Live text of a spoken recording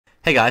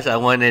Hey guys, I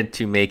wanted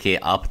to make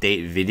an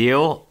update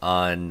video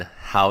on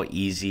how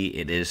easy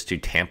it is to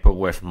tamper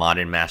with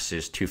Modern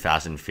Masters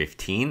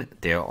 2015.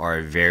 There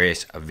are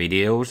various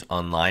videos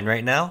online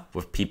right now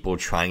with people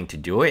trying to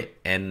do it,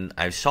 and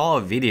I saw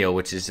a video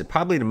which is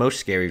probably the most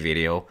scary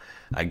video.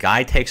 A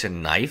guy takes a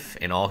knife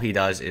and all he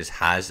does is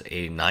has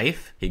a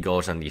knife. He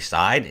goes on the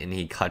side and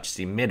he cuts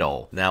the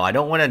middle. Now I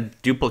don't want to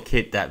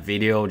duplicate that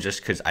video just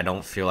because I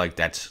don't feel like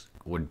that's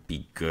would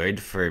be good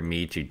for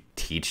me to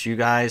teach you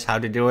guys how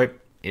to do it.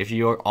 If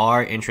you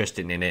are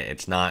interested in it,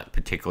 it's not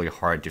particularly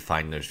hard to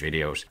find those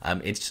videos.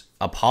 It's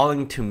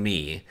appalling to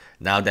me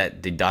now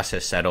that the dust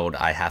has settled.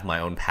 I have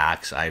my own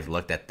packs. I've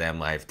looked at them.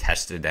 I've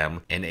tested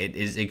them. And it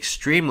is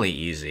extremely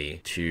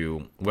easy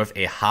to, with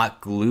a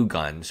hot glue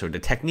gun. So the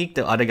technique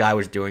the other guy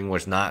was doing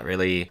was not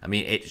really,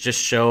 it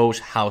just shows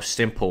how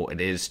simple it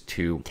is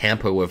to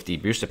tamper with the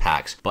booster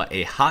packs. But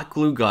a hot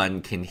glue gun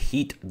can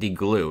heat the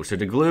glue. So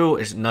the glue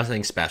is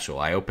nothing special.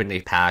 I opened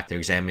a pack to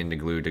examine the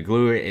glue. The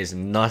glue is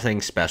nothing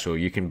special.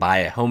 You can buy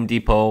it at Home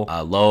Depot,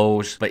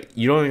 Lowe's, but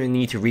you don't even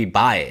need to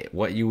rebuy it.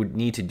 What you would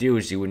need to do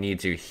is you would need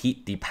to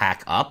heat the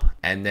pack up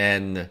and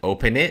then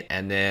open it,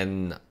 and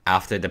then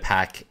after the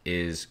pack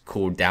is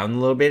cooled down a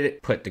little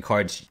bit, put the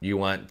cards you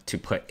want to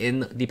put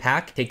in the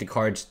pack, take the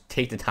cards,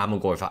 take the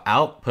Tamagotchi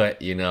out, put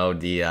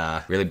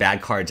the really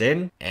bad cards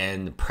in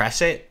and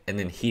press it and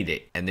then heat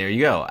it, and there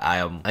you go.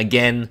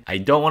 Again, I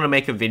don't want to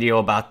make a video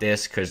about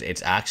this because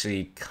it's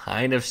actually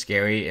kind of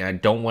scary and I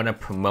don't want to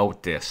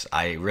promote this.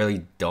 I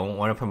really don't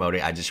want to promote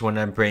it. I just want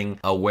to bring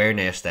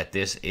awareness that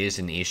this is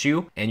an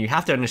issue, and you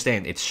have to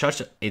understand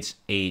it's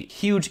a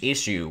huge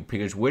issue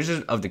because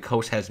Wizards of the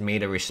Coast has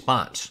made a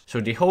response. So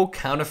the whole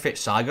counterfeit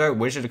saga,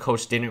 Wizards of the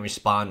Coast didn't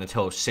respond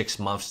until 6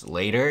 months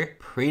later.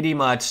 Pretty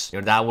much,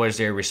 that was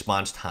their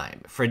response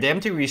time. For them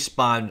to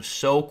respond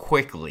so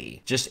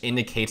quickly just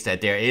indicates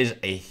that there is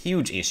a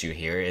huge issue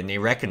here and they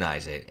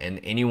recognize it. And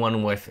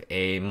anyone with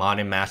a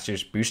Modern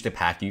Masters booster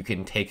pack, you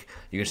can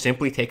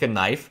simply take a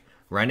knife,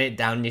 run it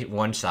down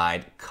one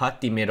side,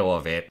 cut the middle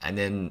of it, and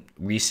then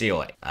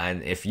reseal it.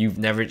 And if you've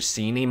never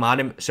seen a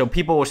Modern... So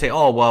people will say,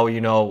 oh,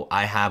 well,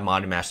 I have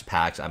Modern Master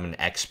packs, I'm an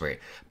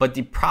expert. But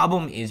the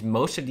problem is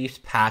most of these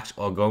packs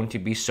are going to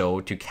be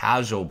sold to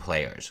casual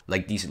players,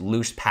 like these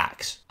loose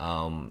packs.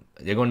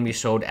 They're going to be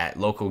sold at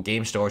local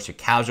game stores to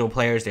casual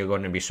players. They're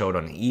going to be sold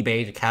on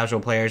eBay to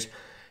casual players.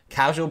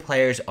 Casual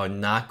players are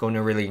not going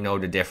to really know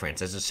the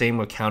difference. It's the same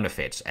with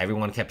counterfeits.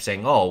 Everyone kept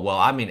saying, oh, well,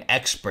 I'm an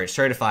expert,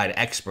 certified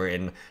expert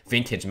in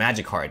vintage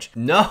Magic cards.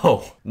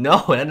 No, that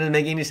doesn't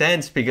make any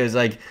sense because,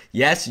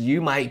 yes, you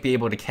might be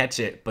able to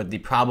catch it, but the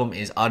problem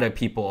is other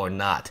people are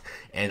not.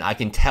 And I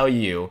can tell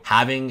you,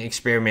 having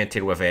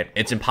experimented with it,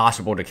 it's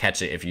impossible to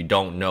catch it if you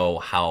don't know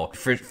how.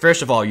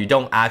 First of all, you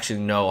don't actually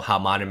know how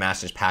Modern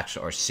Masters packs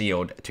are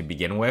sealed to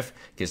begin with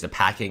because the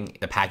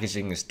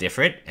packaging is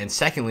different. And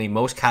secondly,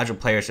 most casual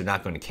players are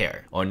not going to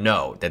care or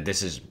know that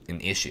this is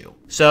an issue.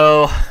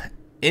 So,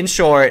 in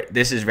short,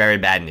 this is very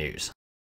bad news.